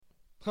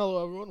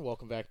Hello, everyone.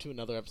 Welcome back to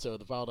another episode of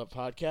the Fouled Up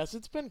Podcast.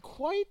 It's been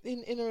quite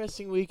an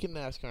interesting week in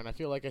NASCAR, and I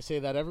feel like I say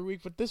that every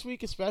week, but this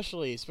week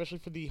especially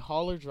for the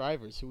hauler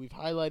drivers, who we've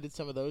highlighted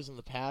some of those in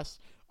the past.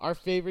 Our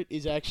favorite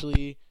is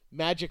actually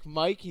Magic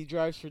Mike. He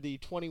drives for the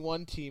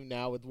 21 team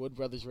now with Wood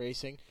Brothers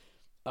Racing.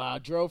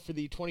 Drove for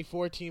the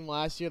 24 team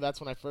last year. That's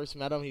when I first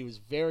met him. He was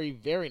very,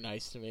 very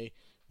nice to me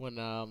when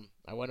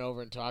I went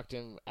over and talked to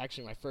him.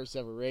 Actually, my first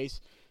ever race.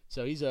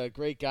 So he's a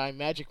great guy.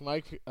 Magic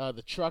Mike,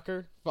 the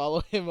trucker,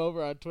 follow him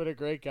over on Twitter.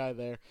 Great guy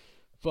there.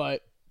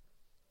 But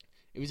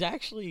it was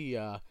actually,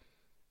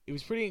 it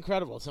was pretty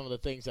incredible, some of the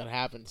things that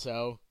happened.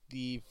 So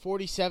the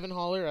 47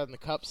 hauler on the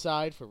Cup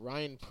side for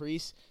Ryan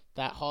Preece,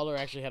 that hauler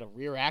actually had a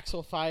rear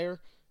axle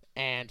fire.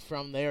 And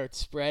from there it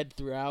spread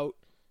throughout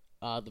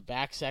the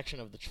back section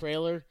of the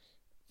trailer.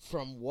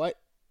 From what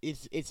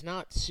it's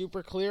not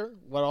super clear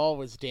what all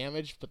was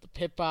damaged, but the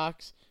pit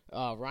box,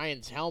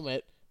 Ryan's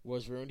helmet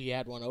was ruined. He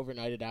had one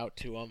overnighted out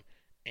to him,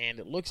 and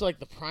it looks like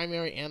the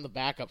primary and the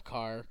backup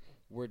car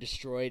were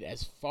destroyed.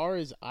 As far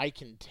as I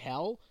can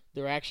tell,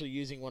 they're actually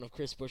using one of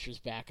Chris Buescher's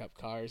backup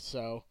cars,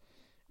 so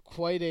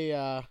quite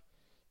a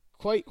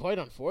quite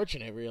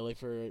unfortunate, really,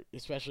 for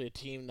especially a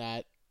team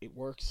that it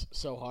works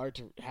so hard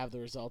to have the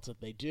results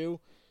that they do.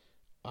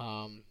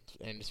 And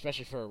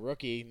especially for a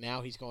rookie,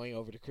 now he's going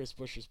over to Chris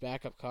Buescher's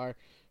backup car.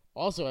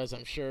 Also, as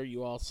I'm sure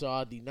you all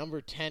saw, the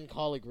number 10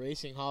 Colleague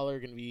Racing hauler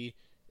going to be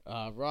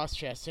Ross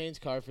Chastain's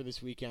car for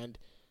this weekend.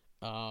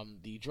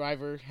 The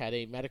driver had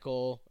a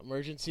medical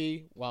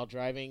emergency while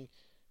driving.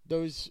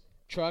 Those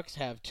trucks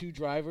have two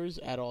drivers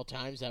at all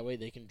times. That way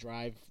they can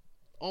drive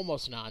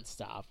almost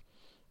nonstop.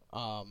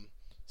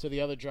 So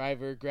the other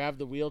driver grabbed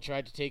the wheel,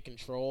 tried to take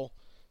control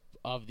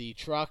of the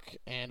truck,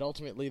 and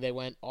ultimately they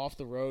went off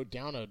the road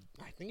down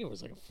I think it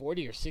was like a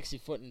 40 or 60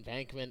 foot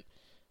embankment.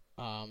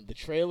 The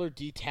trailer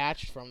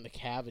detached from the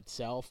cab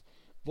itself.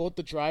 Both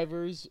the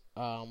drivers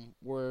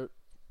were,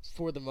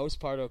 for the most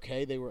part,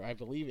 okay. They were, I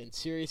believe, in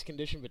serious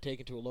condition but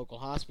taken to a local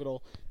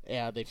hospital.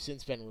 They've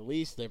since been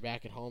released. They're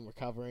back at home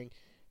recovering.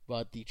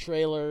 But the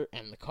trailer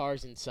and the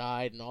cars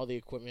inside and all the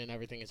equipment and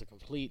everything is a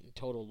complete and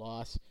total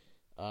loss.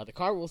 The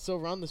car will still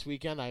run this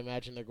weekend. I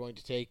imagine they're going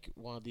to take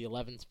one of the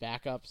 11's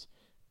backups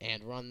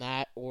and run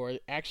that. Or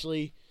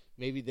actually,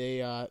 maybe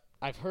they...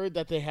 I've heard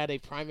that they had a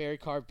primary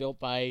car built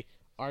by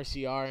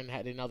RCR and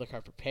had another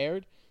car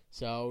prepared.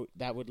 So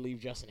that would leave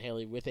Justin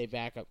Haley with a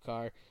backup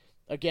car.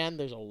 Again,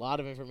 there's a lot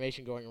of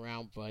information going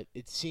around, but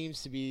it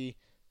seems to be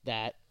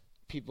that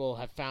people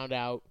have found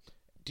out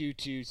due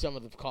to some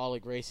of the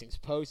Colleague Racing's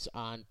posts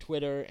on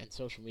Twitter and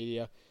social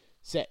media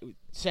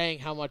saying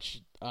how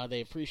much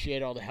they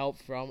appreciate all the help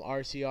from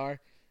RCR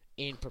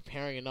in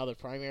preparing another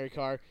primary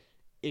car.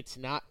 It's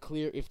not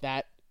clear if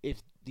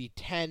the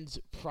 10's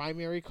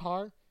primary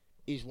car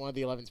is one of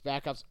the 11's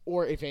backups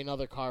or if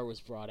another car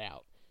was brought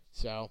out.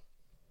 So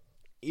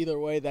either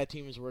way, that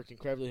team has worked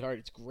incredibly hard.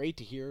 It's great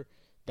to hear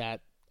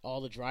that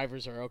all the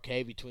drivers are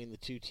okay between the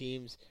two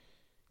teams.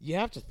 You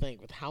have to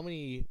think with how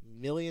many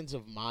millions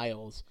of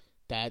miles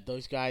that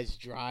those guys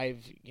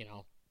drive,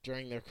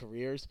 during their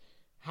careers,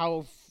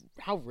 how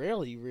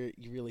rarely you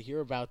really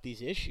hear about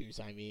these issues.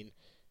 I mean,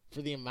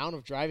 for the amount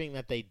of driving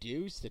that they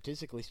do,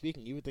 statistically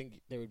speaking, you would think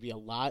there would be a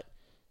lot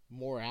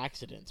more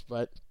accidents.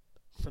 But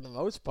for the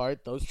most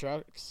part, those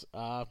trucks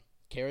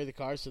carry the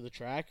cars to the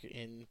track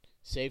in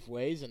safe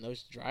ways, and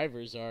those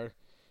drivers they're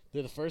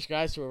the first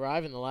guys to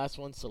arrive and the last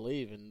ones to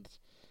leave. And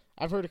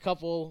I've heard a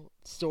couple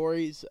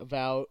stories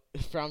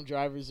from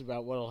drivers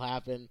about what will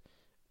happen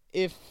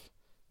if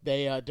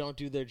they don't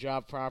do their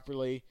job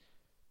properly.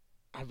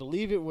 I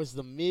believe it was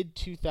the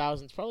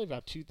mid-2000s, probably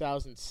about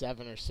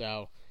 2007 or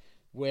so,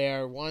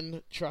 where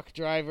one truck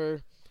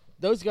driver,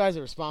 those guys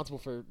are responsible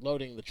for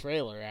loading the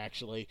trailer,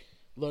 actually,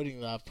 loading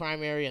the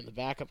primary and the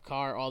backup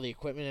car, all the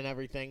equipment and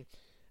everything.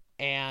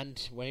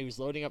 And when he was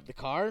loading up the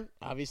car,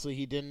 obviously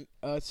he didn't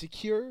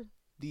secure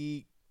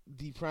the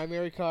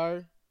primary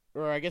car,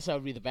 or I guess that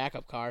would be the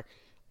backup car,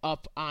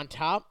 up on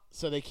top.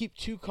 So they keep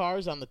two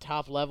cars on the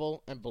top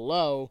level, and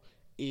below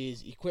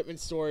is equipment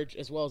storage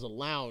as well as a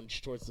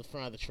lounge towards the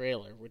front of the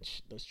trailer,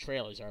 which those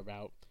trailers are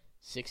about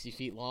 60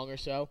 feet long or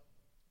so.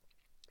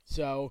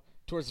 So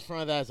towards the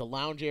front of that is a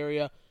lounge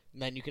area,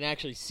 and then you can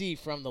actually see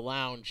from the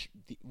lounge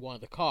one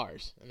of the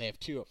cars, and they have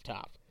two up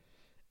top.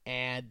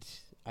 And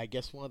I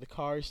guess one of the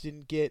cars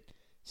didn't get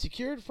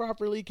secured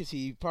properly because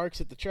he parks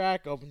at the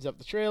track, opens up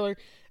the trailer,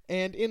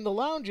 and in the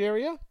lounge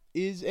area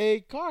is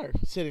a car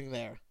sitting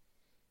there.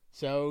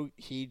 So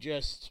he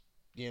just,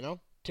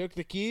 took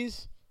the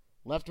keys,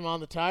 left them on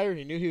the tire.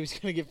 He knew he was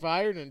going to get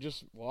fired and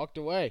just walked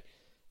away.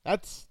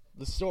 That's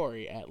the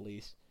story, at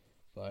least.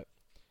 But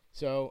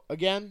so,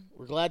 again,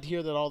 we're glad to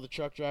hear that all the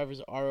truck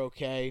drivers are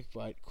okay,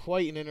 but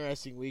quite an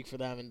interesting week for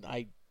them, and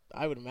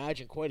I would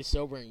imagine quite a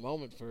sobering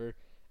moment for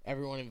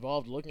everyone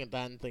involved looking at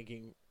that and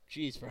thinking,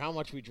 geez, for how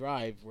much we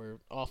drive, we're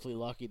awfully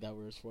lucky that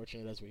we're as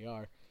fortunate as we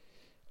are.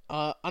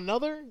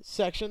 Another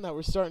section that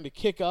we're starting to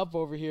kick up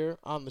over here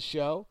on the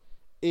show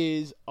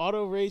is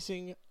auto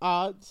racing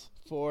odds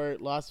for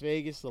Las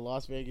Vegas, the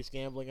Las Vegas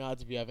gambling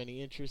odds, if you have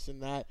any interest in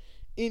that,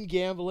 in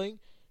gambling.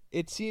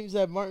 It seems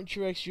that Martin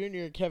Truex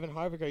Jr. and Kevin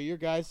Harvick are your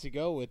guys to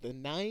go with. A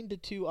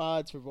 9-2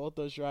 odds for both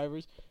those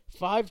drivers.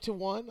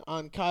 5-1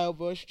 on Kyle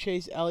Busch,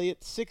 Chase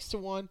Elliott,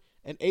 6-1,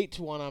 and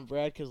 8-1 on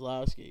Brad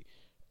Keselowski,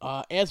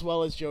 as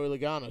well as Joey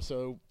Logano.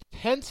 So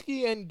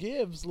Penske and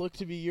Gibbs look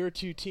to be your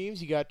two teams.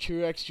 You got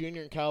Truex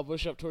Jr. and Kyle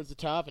Busch up towards the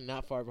top, and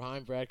not far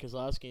behind Brad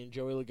Keselowski and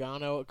Joey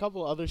Logano. A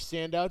couple other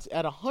standouts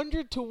at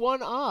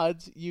 100-1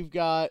 odds. You've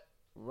got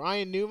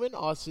Ryan Newman,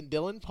 Austin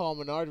Dillon, Paul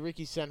Menard,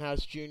 Ricky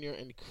Stenhouse Jr.,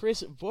 and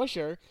Chris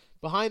Buescher.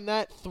 Behind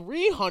that,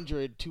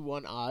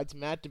 300-1 odds,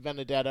 Matt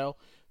DiBenedetto.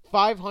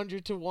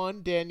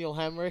 500-1, Daniel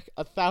Hemrick.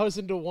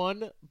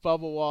 1,000-1,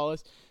 Bubba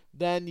Wallace.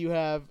 Then you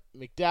have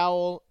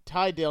McDowell,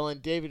 Ty Dillon,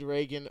 David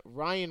Reagan,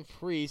 Ryan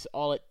Preece,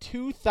 all at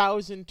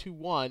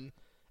 2,000-1.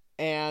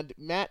 And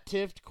Matt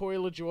Tifft, Corey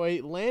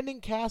LaJoie, Landon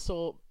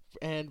Castle,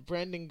 and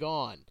Brendan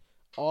Gaughan,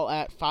 all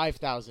at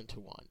 5,000-1.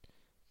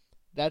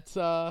 That's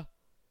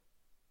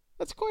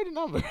quite a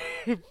number.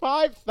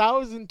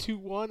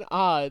 5,000-1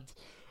 odds.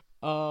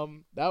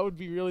 That would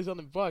be really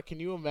something. But can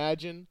you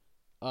imagine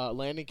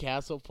Landon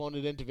Castle pulling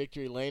it into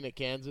victory lane at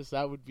Kansas?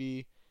 That would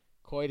be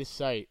quite a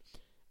sight.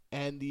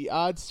 And the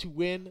odds to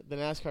win the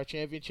NASCAR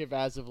Championship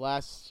as of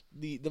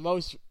the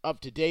most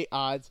up-to-date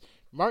odds: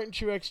 Martin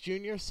Truex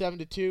Jr.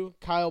 7-2,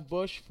 Kyle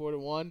Busch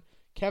 4-1,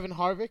 Kevin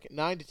Harvick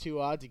 9-2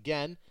 odds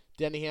again,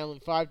 Denny Hamlin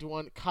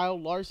 5-1, Kyle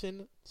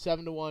Larson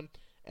 7-1,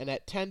 and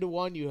at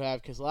 10-1 you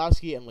have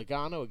Keselowski and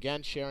Logano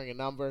again sharing a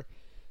number.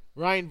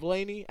 Ryan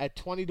Blaney at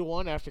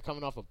 20-1 after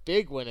coming off a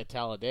big win at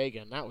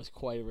Talladega, and that was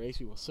quite a race.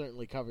 We will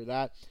certainly cover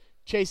that.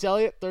 Chase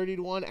Elliott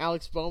 30-1,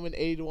 Alex Bowman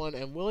 80-1,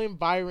 and William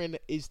Byron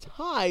is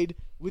tied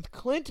with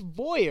Clint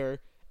Bowyer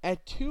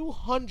at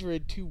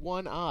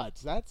 200-1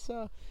 odds. That's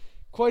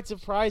quite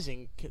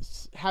surprising,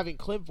 'cause having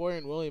Clint Bowyer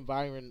and William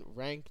Byron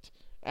ranked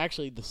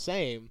actually the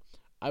same.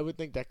 I would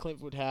think that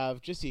Clint would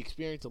have, just the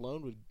experience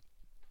alone would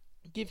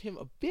give him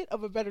a bit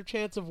of a better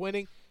chance of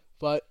winning.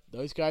 But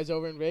those guys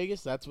over in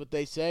Vegas, that's what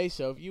they say.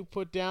 So if you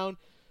put down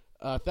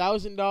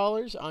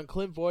 $1,000 on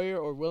Clint Bowyer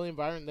or William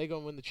Byron, they go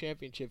and win the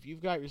championship.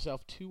 You've got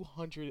yourself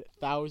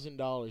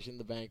 $200,000 in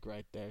the bank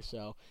right there.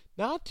 So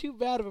not too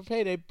bad of a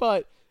payday,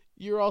 but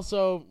you're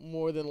also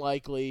more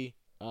likely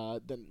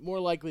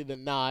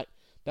than not.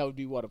 That would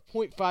be a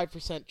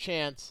 0.5%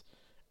 chance,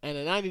 and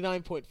a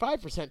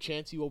 99.5%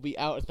 chance you will be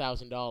out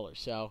 $1,000.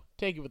 So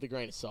take it with a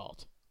grain of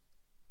salt.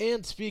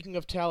 And speaking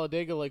of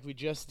Talladega, like we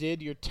just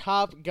did, your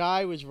top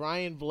guy was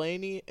Ryan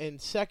Blaney. In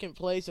second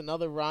place,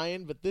 another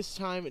Ryan, but this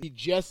time he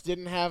just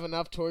didn't have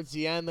enough towards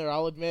the end there.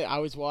 I'll admit, I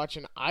was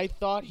watching. I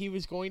thought he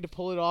was going to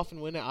pull it off and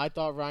win it. I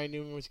thought Ryan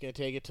Newman was going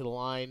to take it to the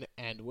line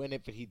and win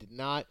it, but he did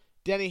not.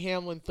 Denny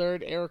Hamlin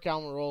third, Eric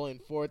Almirola in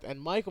fourth,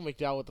 and Michael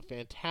McDowell with a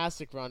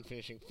fantastic run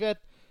finishing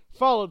fifth,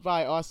 followed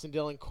by Austin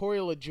Dillon, Corey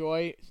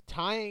LaJoie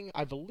tying,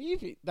 I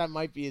believe that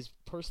might be his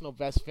personal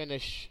best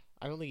finish.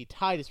 I don't think he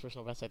tied his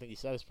personal best. I think he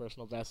set his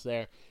personal best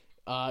there.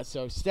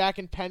 So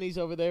stacking pennies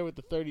over there with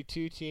the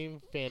 32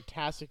 team.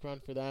 Fantastic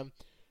run for them.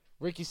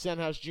 Ricky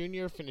Stenhouse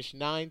Jr. finished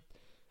 9th.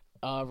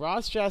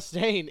 Ross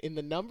Chastain in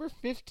the number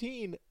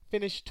 15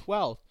 finished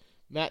 12th.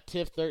 Matt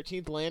Tifft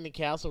 13th. Landon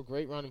Castle,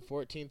 great run in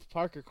 14th.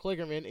 Parker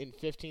Kligerman in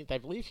 15th. I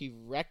believe he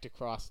wrecked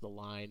across the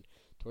line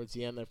towards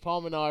the end there.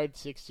 Paul Menard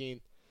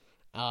 16th.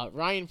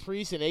 Ryan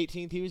Preece in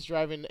 18th. He was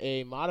driving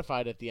a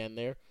modified at the end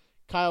there.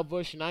 Kyle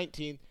Busch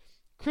 19th.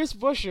 Chris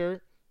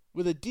Buescher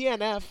with a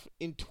DNF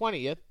in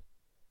 20th.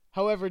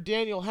 However,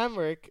 Daniel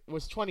Hemrick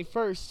was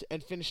 21st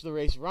and finished the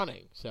race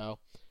running. So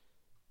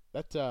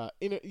that's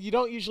you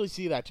don't usually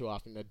see that too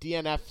often. The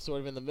DNF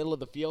sort of in the middle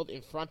of the field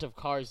in front of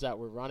cars that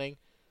were running.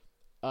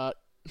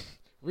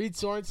 Reed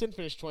Sorensen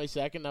finished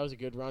 22nd. That was a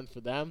good run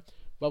for them.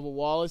 Bubba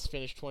Wallace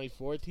finished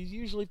 24th. He's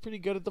usually pretty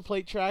good at the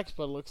plate tracks,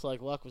 but it looks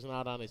like luck was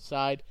not on his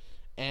side.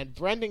 And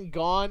Brendan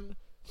Gaughan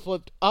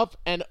flipped up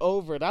and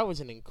over. That was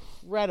an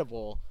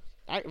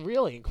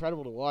really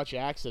incredible to watch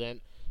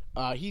accident.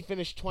 He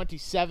finished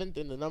 27th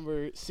in the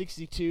number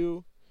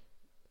 62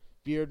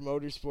 Beard Oil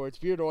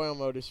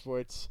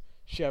Motorsports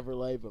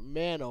Chevrolet. But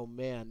man, oh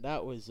man,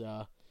 that was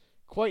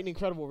quite an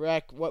incredible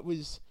wreck. What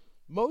was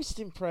most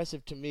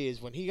impressive to me is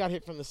when he got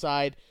hit from the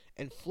side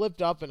and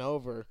flipped up and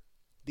over,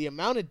 the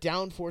amount of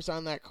downforce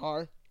on that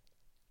car,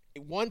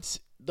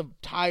 once the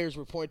tires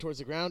were pointed towards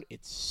the ground,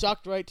 it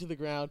sucked right to the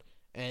ground,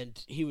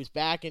 and he was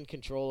back in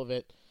control of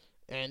it.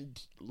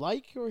 And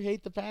like or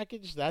hate the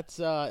package,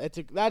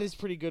 that is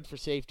pretty good for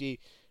safety,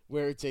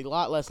 where it's a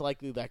lot less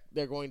likely that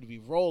they're going to be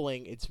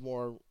rolling. It's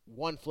more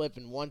one flip,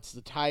 and once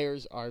the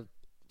tires are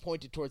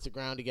pointed towards the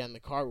ground again, the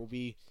car will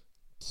be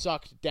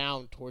sucked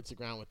down towards the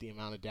ground with the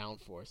amount of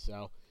downforce.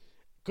 So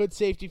good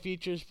safety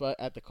features, but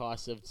at the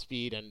cost of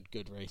speed and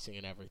good racing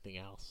and everything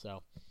else.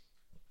 So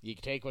you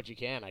can take what you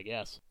can, I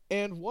guess.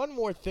 And one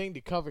more thing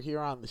to cover here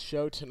on the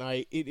show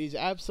tonight. It is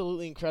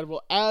absolutely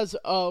incredible. As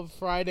of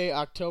Friday,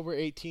 October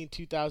 18,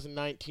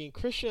 2019,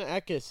 Christian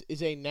Eckes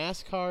is a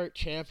NASCAR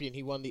champion.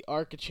 He won the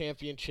ARCA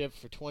Championship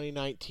for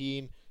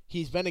 2019.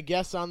 He's been a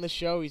guest on the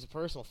show. He's a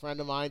personal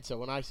friend of mine, so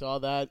when I saw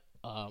that,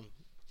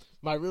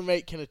 My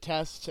roommate can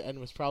attest and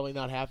was probably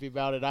not happy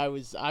about it. I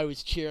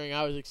was cheering.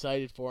 I was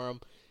excited for him,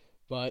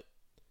 but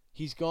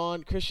he's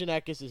gone. Christian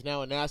Eckes is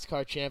now a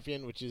NASCAR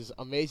champion, which is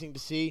amazing to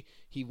see.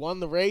 He won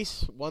the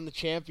race, won the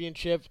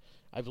championship,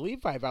 I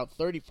believe by about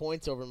 30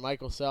 points over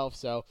Michael Self.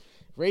 So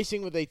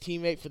racing with a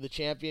teammate for the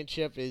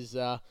championship is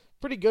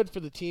pretty good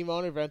for the team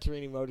owner,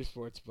 Venturini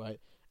Motorsports, but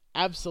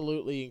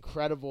absolutely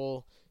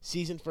incredible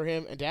season for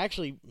him. And to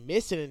actually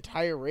miss an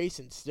entire race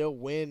and still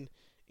win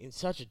in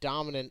such a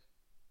dominant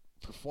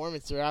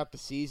performance throughout the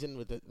season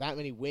with that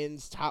many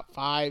wins, top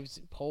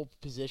fives, pole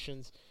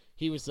positions.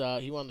 He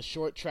won the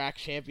short track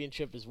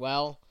championship as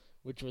well,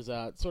 which was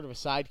sort of a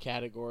side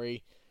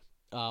category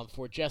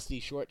for just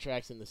these short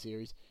tracks in the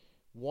series.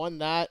 Won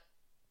that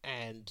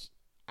and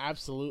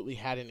absolutely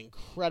had an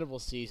incredible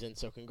season.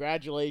 So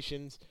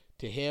congratulations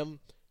to him.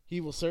 He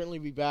will certainly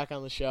be back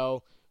on the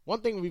show.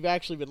 One thing we've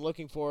actually been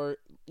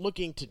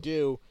looking to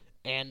do,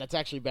 and that's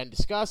actually been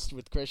discussed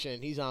with Christian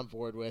and he's on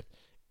board with,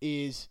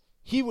 is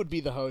he would be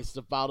the host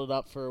of Bottled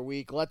Up for a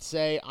week. Let's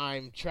say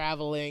I'm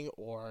traveling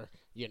or,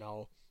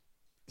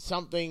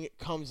 something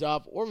comes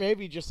up, or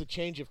maybe just a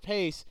change of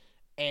pace,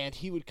 and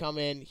he would come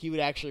in, he would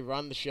actually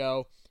run the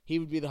show, he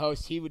would be the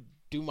host, he would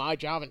do my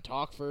job and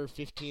talk for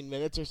 15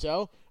 minutes or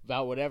so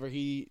about whatever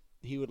he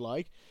would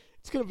like.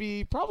 It's going to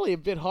be probably a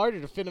bit harder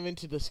to fit him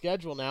into the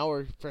schedule now,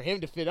 or for him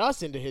to fit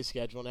us into his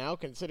schedule now,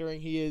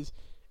 considering he is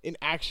an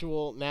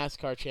actual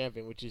NASCAR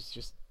champion, which is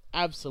just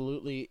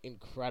absolutely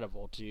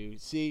incredible to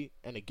see,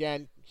 and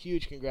again,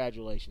 huge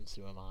congratulations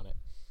to him on it.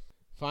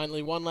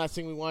 Finally, one last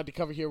thing we wanted to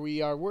cover here. We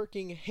are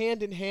working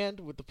hand in hand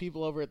with the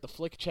people over at the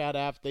Flick Chat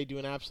app. They do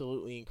an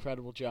absolutely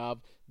incredible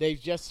job. They've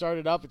just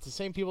started up. It's the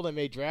same people that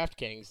made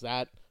DraftKings.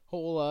 That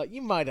whole,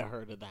 you might have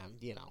heard of them.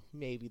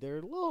 Maybe they're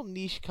a little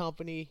niche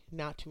company.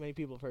 Not too many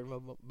people have heard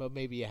of them, but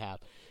maybe you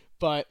have.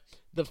 But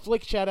the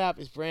Flick Chat app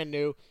is brand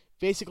new.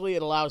 Basically,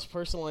 it allows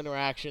personal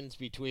interactions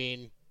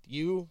between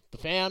you, the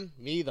fan,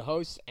 me, the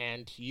host,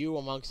 and you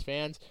amongst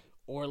fans.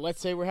 Or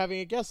let's say we're having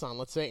a guest on.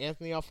 Let's say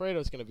Anthony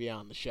Alfredo is going to be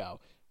on the show.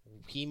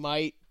 He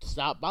might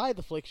stop by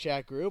the Flick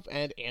Chat group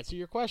and answer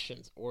your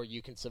questions, or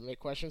you can submit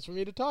questions for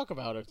me to talk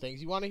about, or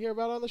things you want to hear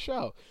about on the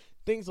show,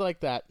 things like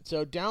that.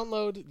 So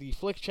download the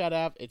Flick Chat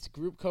app. It's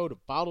group code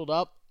Bottled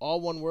Up, all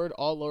one word,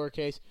 all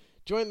lowercase.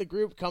 Join the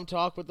group. Come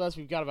talk with us.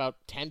 We've got about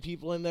 10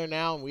 people in there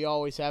now, and we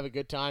always have a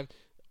good time.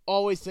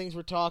 Always things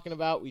we're talking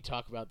about. We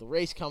talk about the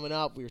race coming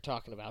up. We were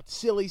talking about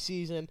silly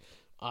season.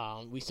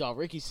 We saw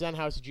Ricky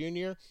Stenhouse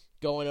Jr.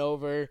 going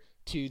over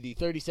to the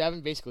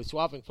 37, basically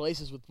swapping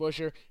places with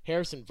Buescher.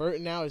 Harrison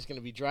Burton now is going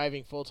to be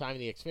driving full-time in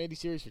the Xfinity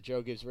Series for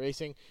Joe Gibbs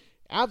Racing.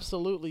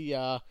 Absolutely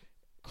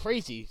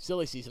crazy,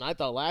 silly season. I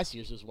thought last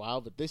year's was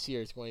wild, but this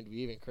year is going to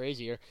be even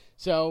crazier.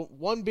 So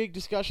one big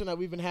discussion that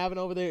we've been having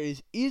over there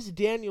is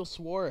Daniel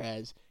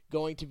Suarez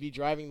going to be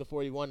driving the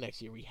 41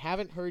 next year? We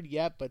haven't heard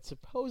yet, but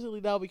supposedly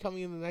that'll be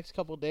coming in the next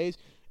couple of days,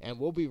 and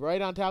we'll be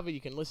right on top of it.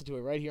 You can listen to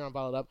it right here on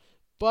Bottled Up.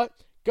 But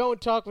go and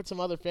talk with some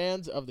other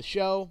fans of the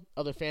show,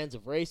 other fans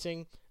of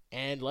racing,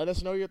 and let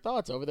us know your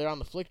thoughts over there on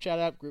the Flick Chat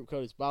app. Group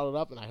code is Bottled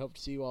Up, and I hope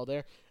to see you all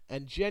there.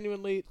 And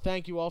genuinely,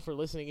 thank you all for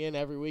listening in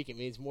every week. It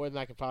means more than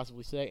I can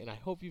possibly say, and I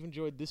hope you've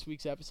enjoyed this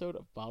week's episode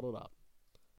of Bottled Up.